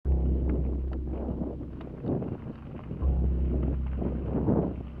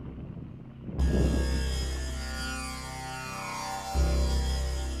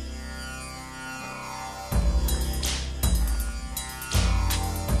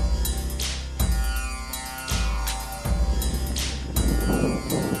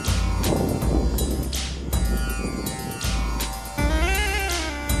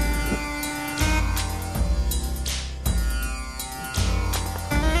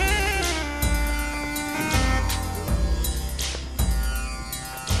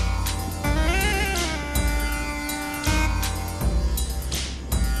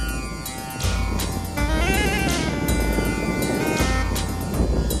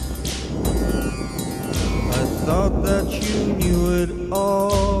thought that you knew it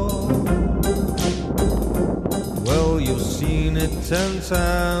all. Well, you've seen it 10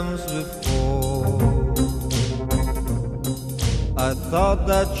 times before. I thought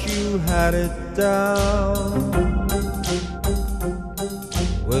that you had it down,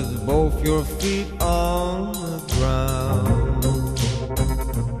 with both your feet on the ground.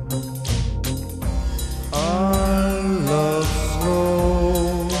 I love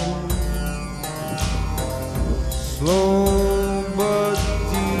slow, slow but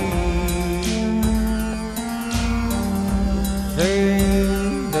deep,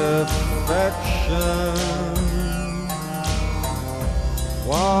 faint affection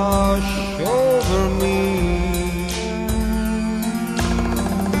wash over me.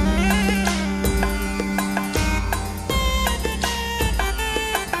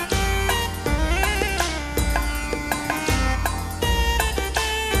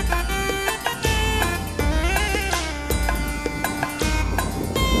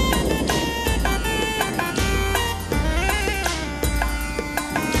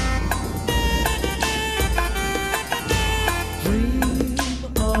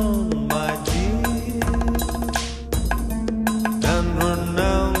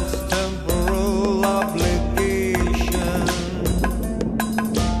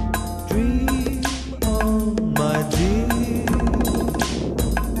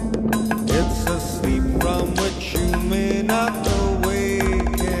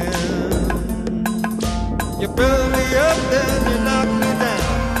 You build me up, then you knock me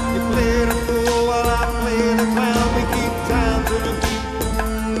down. You play the fool while I play the clown. We keep time to the beat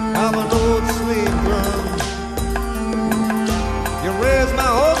of an old slave drum. You raise my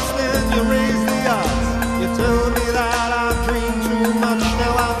hopes, then you raise the odds. You tell me that I've dreamed too much.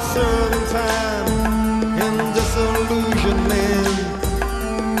 Now I'm serving time in disillusionment.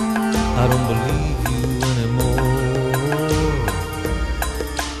 I don't believe you anymore.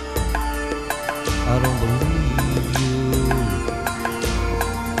 I don't believe you.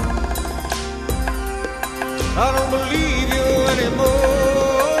 I don't believe you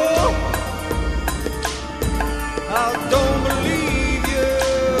anymore. I don't believe you.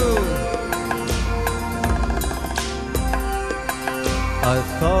 I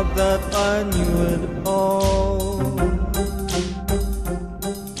thought that I knew it all.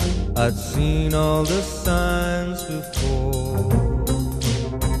 I'd seen all the signs before.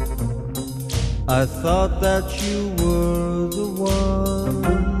 I thought that you were the one.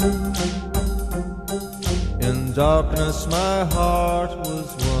 In darkness my heart was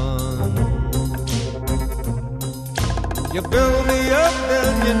one. You build me up,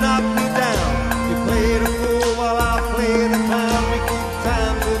 then you knock me down. You play the fool while I play the clown. We keep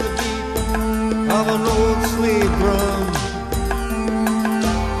time to the beat of an old slave drum.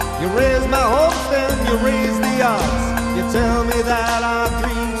 You raise my hopes, then you raise the odds. You tell me that I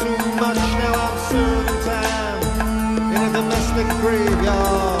dream too much. Now I'm serving time in a domestic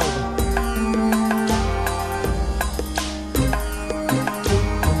graveyard.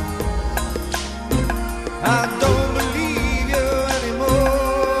 I don't believe you anymore.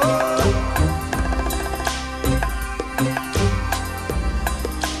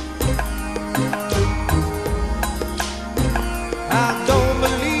 I don't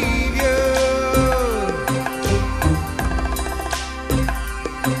believe you.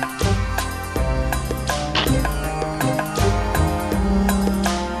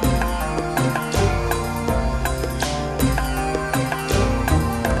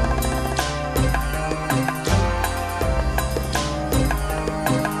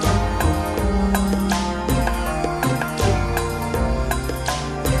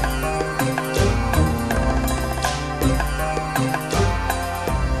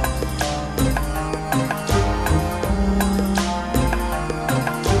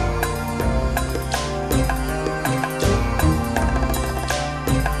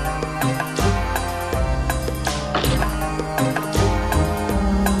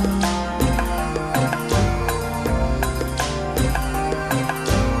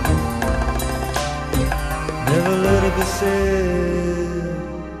 Never let it be said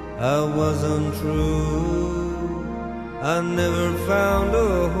I wasn't true. I never found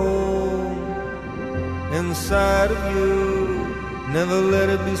a home inside of you. Never let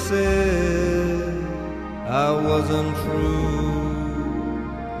it be said I wasn't true.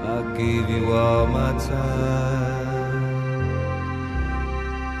 I gave you all my time.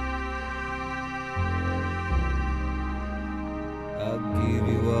 I gave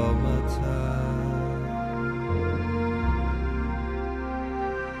you all my time.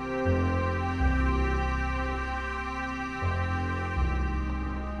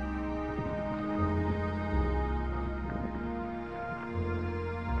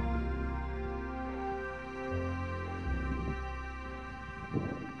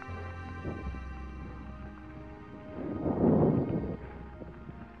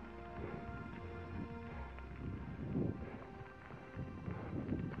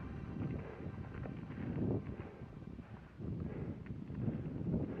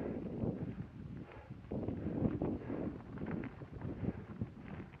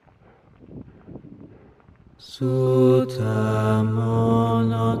 Sutamon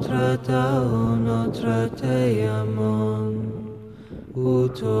Notre Dao Notre Deamon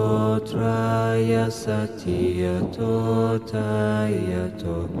Uto Traya Satya Totayato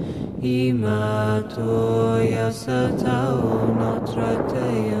Imato Yasatao Notre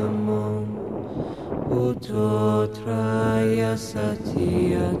Deamon Uto Traya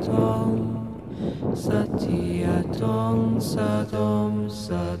Satya Tong Satya Tong Sadom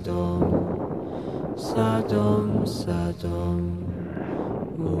Sadom Sadom, Sadom,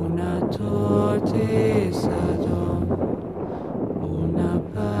 una torte Sadom, una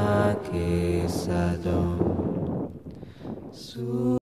pace Sadom.